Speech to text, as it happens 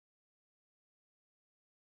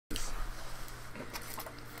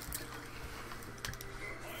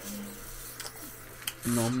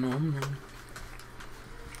Nom nom nom.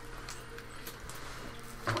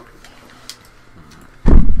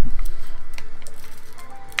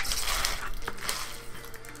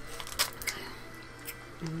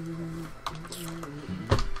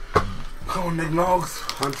 Come on, Nick Logs.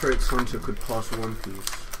 Hunter x Hunter could pass One Piece.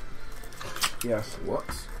 Yes. What?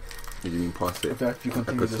 You didn't mean pass it. If you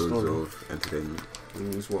continue the Episodes story. of entertainment.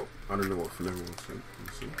 It's what I don't know what Flavor was saying.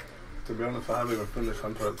 To be honest, I haven't even finished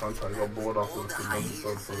Hunter x Hunter. I got bored after the second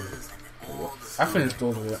episode. What? I finished all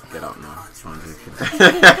of it. Get out now.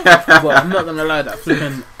 But I'm not gonna lie, that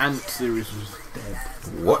flipping Ant series was dead.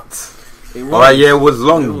 What? It was. Oh yeah, it was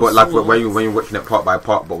long, It was but like so when you're watching it part by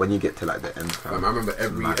part, but when you get to like the end, I remember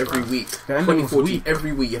every week, The ending was 2014, weak.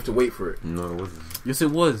 every week you have to wait for it. no, it wasn't. Yes,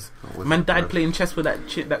 it was. It wasn't, Man died bro. playing chess with that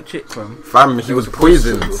chick, fam. Fam, he was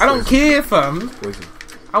poisoned. I don't care, fam. Poison.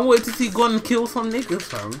 I wanted to see Gon kill some niggas,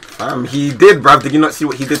 fam. Fam, he did, bruv. Did you not see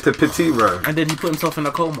what he did to Petition, bro? And then he put himself in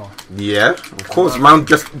a coma. Yeah, of course. Man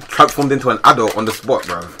just transformed into an adult on the spot,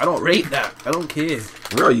 bruv. I don't rate that. I don't care.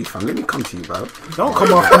 Where are you, fam? Let me come to you, bruv. Don't come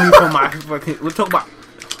after me for my fucking. We'll talk about.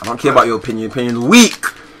 I don't care about your opinion. Your opinion's weak.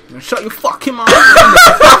 Shut your fucking mouth.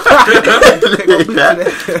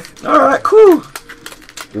 Yeah. Alright, cool.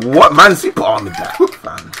 What man super armored that,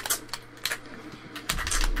 fam?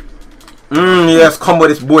 Yes, come with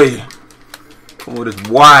this boy. Come with this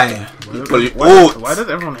boy. Why does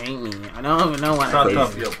everyone hate me? I don't even know why. Shut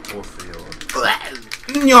up, you pussy.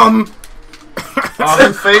 Nyum. Oh,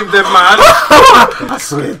 he saved it, man. I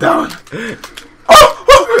swear it down.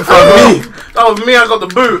 That was me, I got the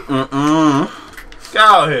boot. Get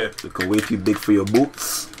out of here. Looking way too big for your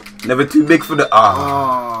boots. Never too big for the dude.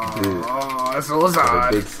 Oh, that's so For the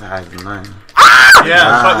sad. big size 9.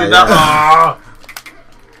 Yeah, fucking that.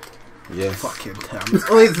 Yes. Fucking damn. It's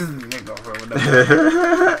always this nigga, bro.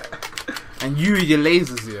 And you with your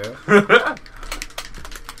lasers, yeah?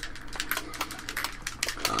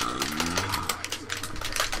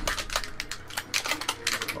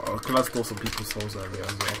 Can I stole some people's souls earlier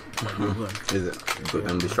as well? Is it? Got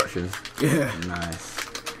them destructions. Yeah. Nice.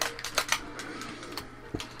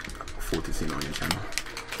 Forward to seeing it on your channel.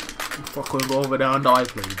 Fucking go over there and die,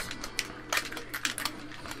 please.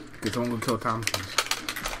 Cause someone gonna kill Tam, please.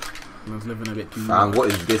 Man's living a bit too Fam, long. what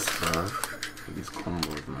is this, bro? These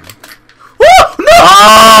combos, man.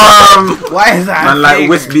 Why is that? Man, like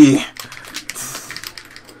Wispy.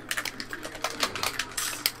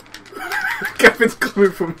 Kevin's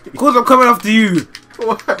coming from me. Cause I'm coming after you.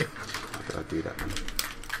 Why? How did I do that, man?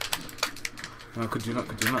 No, could you not?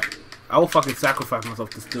 Could you not? I will fucking sacrifice myself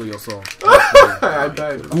to steal your soul. I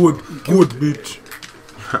died. Good, bitch.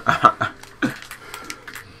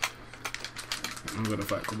 I'm gonna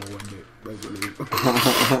fight Kuma one day.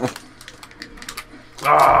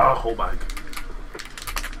 Whole bag.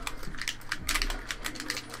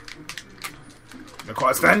 I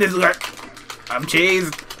can't stand this. Like, I'm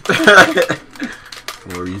chased.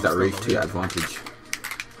 Or use that rage to your advantage.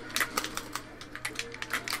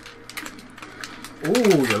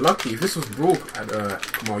 Oh, you're lucky. If this was broke,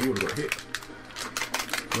 come on, you would have got hit.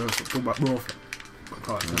 Talk about bro. I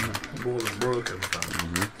can't stand that. Ball is broken,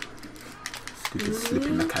 fam. Stupid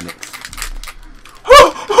slipping mechanics.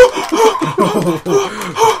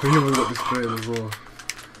 He even got destroyed as well.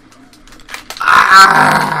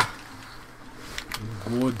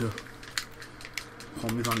 Good.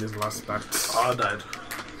 Homies on this last stack. Oh, I died.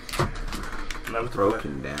 Never to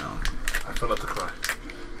Broken down. play. I fell out to cry.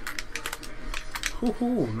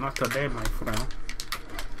 Hoo-hoo, not today, my friend.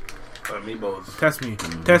 Amiibos. Test me.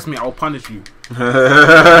 Test me, I'll punish you.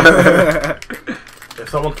 If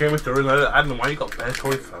someone came into the room, I don't know why you got bare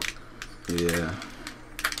toys, fam. Yeah.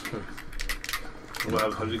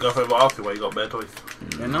 Well, have you guys ever asked me why you got bare toys?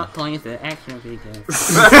 They're not toys, they're action figures.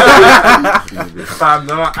 Fam,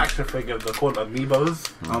 they're not action figures, they're called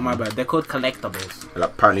Amiibos. Oh my bad, they're called collectibles. Well,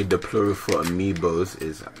 apparently the plural for amiibos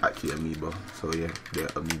is actually amiibo. So yeah, they're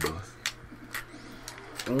amiibos.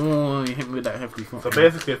 Oh, you hit me with that hefty phone. So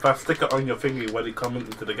basically, if I stick it on your thingy when you come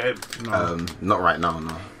into the game, No. Not right now,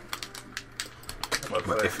 no.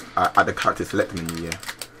 But if at the character select menu, yeah.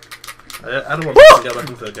 I don't want to get back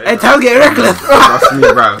into the game. Hey, time get reckless! Trust me,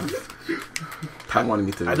 bro. Time wanted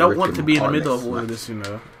me to. I don't rip want him to be in the apart, middle of let's all of smack. this, you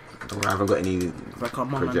know. I haven't got any. It's like,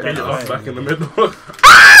 come on, man. Project. Get Dad, it off back in the middle.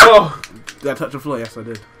 oh! Did I touch the floor? Yes, I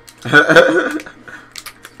did.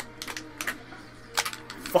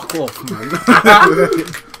 Fuck off, man.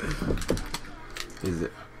 Is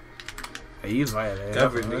it? He's right there.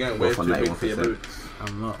 Gavin, you're getting way Both on too that big for your 1%. boots.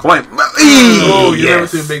 I'm not. Come on. Oh, you're never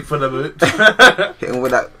yes. too big for the boots. Hit him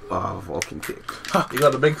with that. Oh, walking kick. You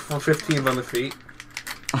got the big 15 on the feet.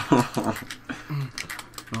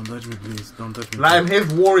 Don't touch me, please. Don't touch me. Like in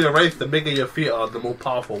his warrior race, the bigger your feet are, the more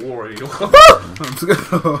powerful warrior you are. I'm just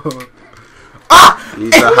gonna...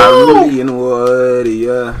 He's a Harardz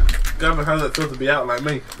warrior. Gavin has it still to be out like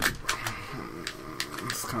me.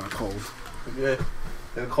 It's kind of cold. Yeah.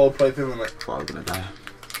 In a cold place, isn't it? Oh, I'm gonna die.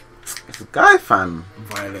 It's a guy, fam.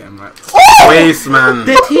 Violate him, right? Waste, man.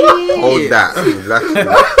 The tea! Hold that. Exactly.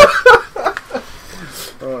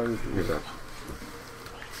 Oh, Give that.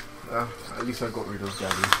 At least I got rid of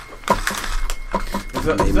Gabby.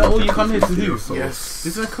 Is that all you come here to do? Yes.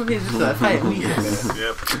 This is come here just to fight me.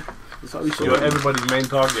 yep. That's how we should. You're everybody's main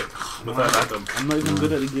target. Besides Adam. I'm not even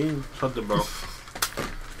good at the game. Shut up, bro.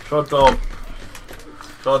 Shut up.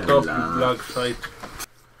 Shut up, you Relax. black site.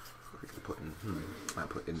 Might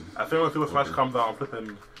put in. I think when Super Smash comes out, I'm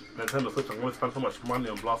flipping Nintendo Switch. I'm going to spend so much money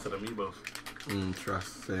on blasted amiibos.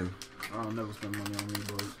 Trust, same. I'll never spend money on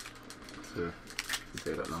amiibos. So, you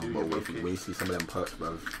say that now, See, but okay. when you see some of them perks,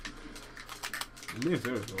 bro, I'm being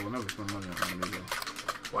serious, though. I'll never spend money on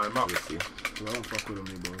amiibos. Why not? you'll see. Because I don't fuck with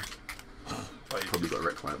amiibos. Like, Probably got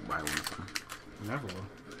wrecked by one or something. Never will.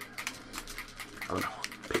 I don't know.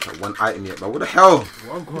 Picked up one item yet, but what the hell?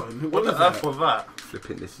 What, what the F was that?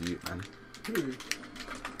 Flipping this you, man.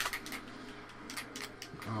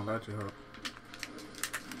 Oh, that you help.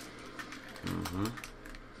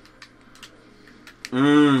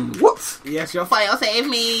 What? Yes, your fire save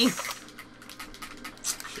me!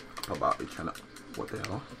 How about we trying to. What the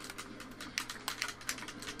hell?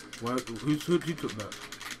 Who took that?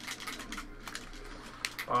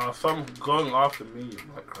 Some going after me,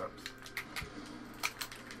 like crap.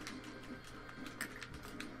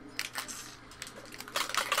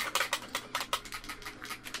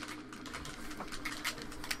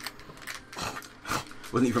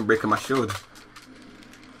 Wasn't even breaking my shield.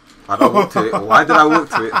 I don't walk to it. Why did I walk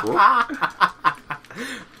to it for?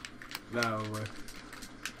 No way.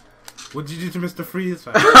 What did you do to Mr. Freeze?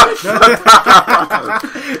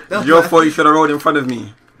 Your fault, you should have rolled in front of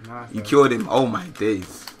me. Nah, You killed him. Oh my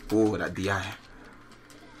days. Oh, that DI.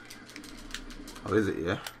 Oh, is it,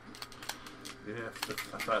 yeah? Yeah,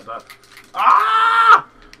 just like that. Ah!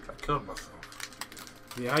 I killed myself.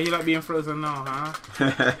 Yeah, how you like being frozen now,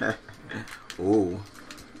 huh? Oh.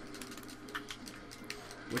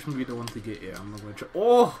 Which one be the one to get here? I'm not gonna try.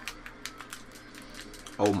 Oh!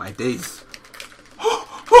 Oh my days.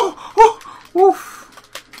 Oof.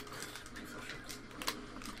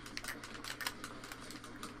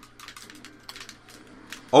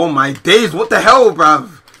 Oh my days, what the hell, bruv?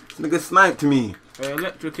 This nigga sniped me. Hey,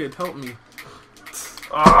 Electric Kid, help me.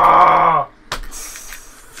 Ah!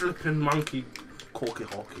 Flipping monkey. Corky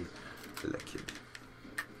hockey. Look, kid.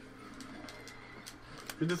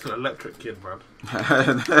 You're just an electric kid, man.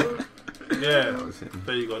 That Yeah. was him.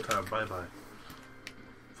 There you go, Tam. Bye bye.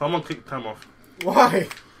 Someone kick Tam off. Why?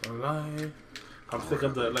 Alive. I'm sick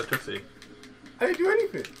of the electricity. I didn't do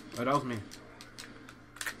anything. Oh, that was me.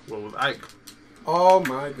 Well, with Ike. Oh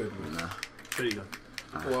my goodness. Nah. There you go.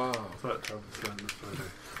 Wow. Third time. Slide this way.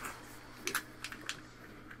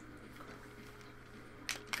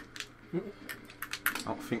 I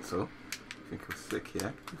don't think so. I think it was sick,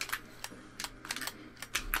 yeah.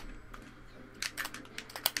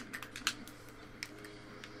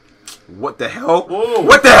 What the hell? Whoa.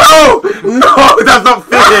 What the hell? No, that's not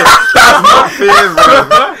fair. That's not fair,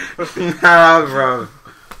 bro. Nah, bro.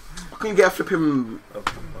 I couldn't get a flipping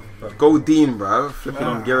Goldine, bro. Flipping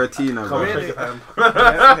on Giratina, Come on, bro. shake your hand.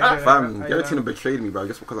 Fam, Giratina betrayed me, bro.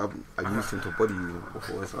 Just because I used him to body you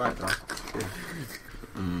before. It's alright, bro.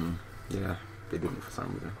 Yeah, they did it for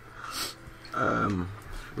some reason.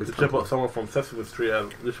 This trip up someone from Sesame Street.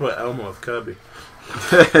 This way Elmo is Kirby.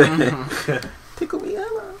 Tickle me,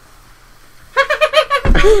 Emma.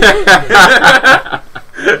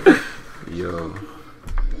 Yo.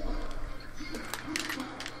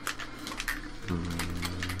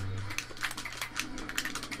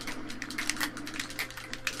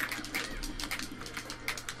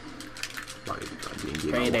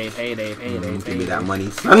 Payday. Give me that money,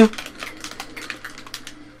 son.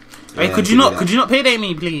 Hey, Yeah, could you not payday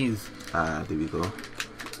me, please? There we go.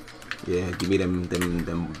 Yeah, give me them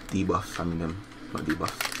debuffs. I mean them, not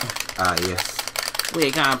debuffs. Yes.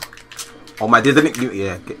 Wait, God. Oh my days,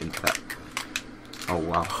 yeah, get into that. Oh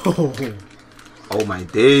wow. Oh my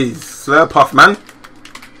days. Slurpuff, man.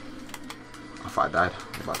 I thought I died.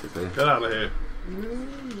 I'm about to say. Get out of here.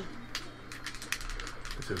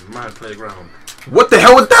 This is my playground. What the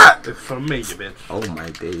hell was that? It's for me, you bitch. Oh my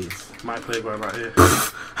days. My playground right here.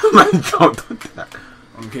 Man jumped on that.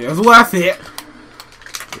 Okay, that's worth it.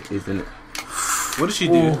 Isn't it? What did she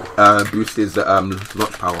do? Boost his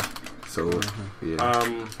launch power. So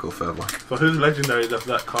yeah, go further. So who's legendary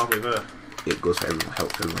that can't be there? It goes for everyone,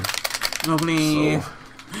 help everyone. No, please. So.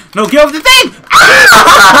 No, get off the thing!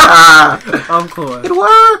 Of course. It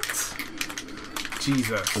worked!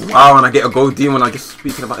 Jesus. Wow, and I get a gold D when I just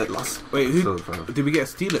speaking about it last. Wait, who So, did we get a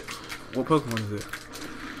Steelix? What Pokemon is it?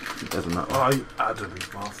 it doesn't matter. Oh, you added these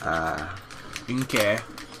bastard. Didn't care.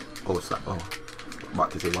 Oh, it's like, oh. I'm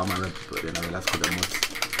about to say, why am I red? But then I realised because it was.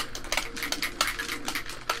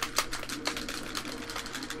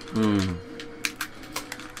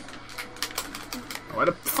 Why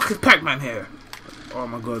the fuck is Pac-Man here? Oh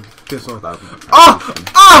my god, piss off. Like,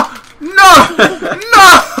 No!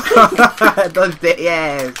 Dodged it,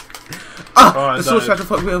 yes. Oh, the sword tried to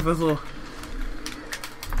fuck me up as well.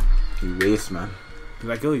 you waste, man.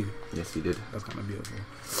 Did I kill you? Yes, you did. That's kind of beautiful.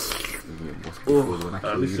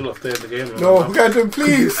 At least you'll stay in the game. No, Brandon,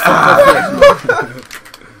 please. I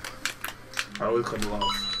always come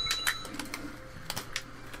last.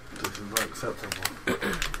 This is not acceptable.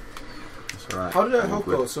 That's alright. How did that help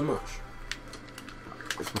out so much?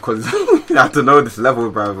 It's because you have to know this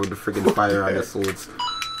level, bruv, with the friggin' fire and the swords.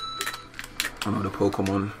 I know the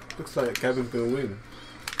Pokemon. Looks like Gavin's gonna win.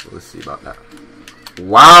 We'll see about that.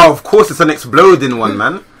 Wow, of course it's an exploding one,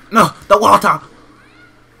 man. No, the water!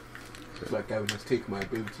 Looks like Gavin has taken my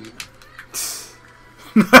ability.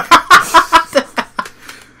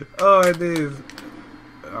 Oh, it is.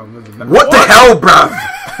 What the hell, bruv?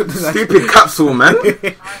 Stupid capsule, man.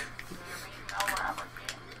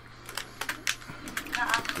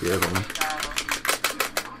 Yeah, go on.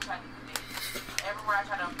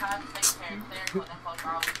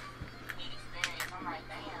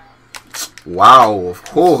 Wow, of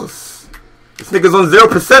course. This nigga's on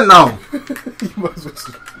 0% now. You might as well.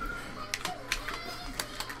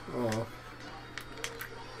 Oh.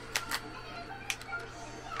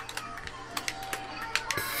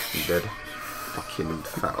 I'm dead. Fucking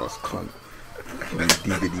fat ass cunt. You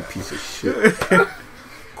DDD piece of shit.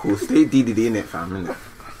 Cool, stay DDD in it, fam, innit?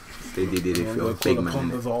 Stay DDD if you're a big man,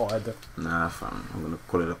 innit? Nah, fam. I'm gonna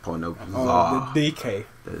call it upon the the DK.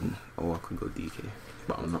 Then, I can go DK.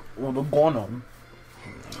 But I'm not. Well, the Gonon.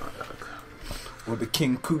 Or the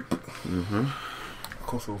King Coop. Mm-hmm. Of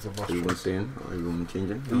course it was a rush. Are you one saying? Or are you one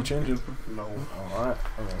changing? Are you changing? No. Alright.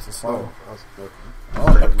 Okay, it's a song. Oh, that's broken.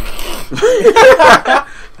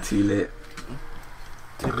 Too late.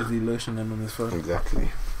 Too busy lotioning on his phone. Exactly.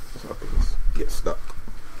 That's what happens. Get stuck.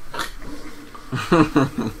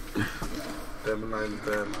 Them lines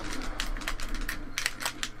there, man.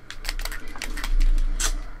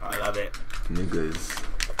 I love it. Niggas.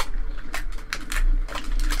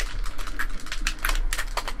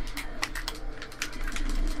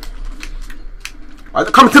 Why is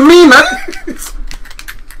it coming to me, man?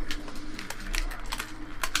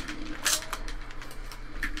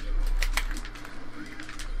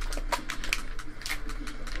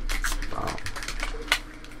 Wow.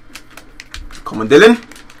 Come on, Dylan.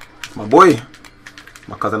 It's my boy.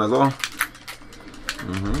 My cousin as well.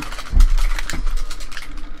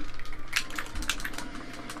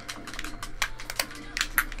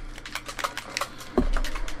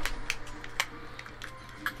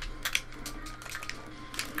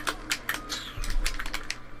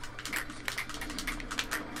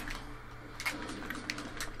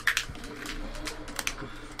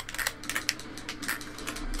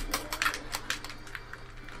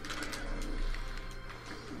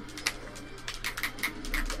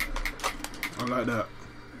 I like that.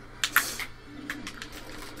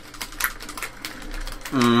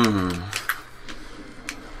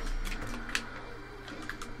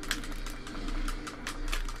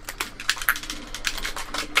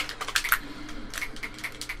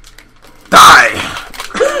 Die!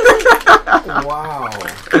 Wow.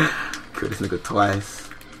 Kill this nigga twice.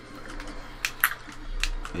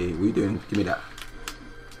 Hey, what you doing? Give me that.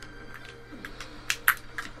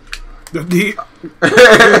 The D.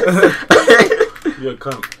 You're a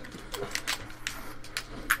cunt.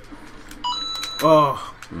 Oh.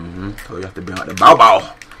 So you have to bring out the bow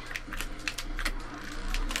bow.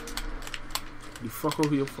 You fuck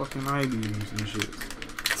over your fucking eye beams and shit.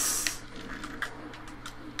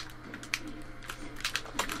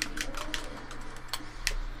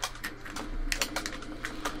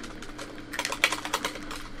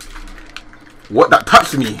 What? That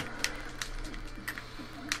touched me.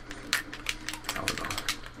 Oh no.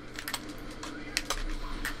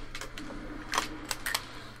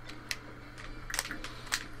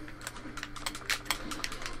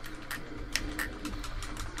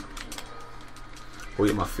 Go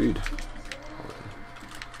eat my food.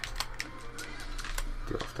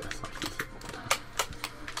 Get off there.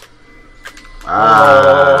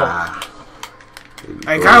 Ah.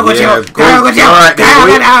 Hey, go jail. Yeah, Go jail. alright, then,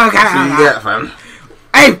 boy. Go. See you get, fam.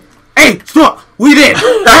 Hey, stop. We did. Let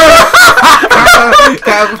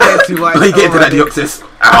me get into that deoxys.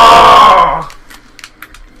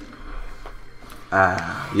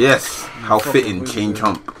 Yes. How fitting, chain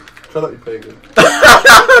chomp. Shut up, you pagan.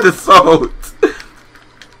 The salt.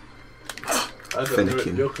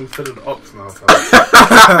 Fennekin. You're considered ops now, fam.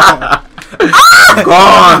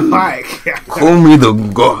 Gone. Mike. Call me the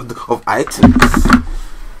god of items.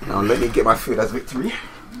 Now let me get my food as victory.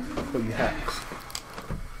 Put your hacks.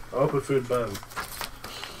 I hope your food burns.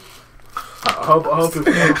 I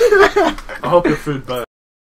hope your food burns.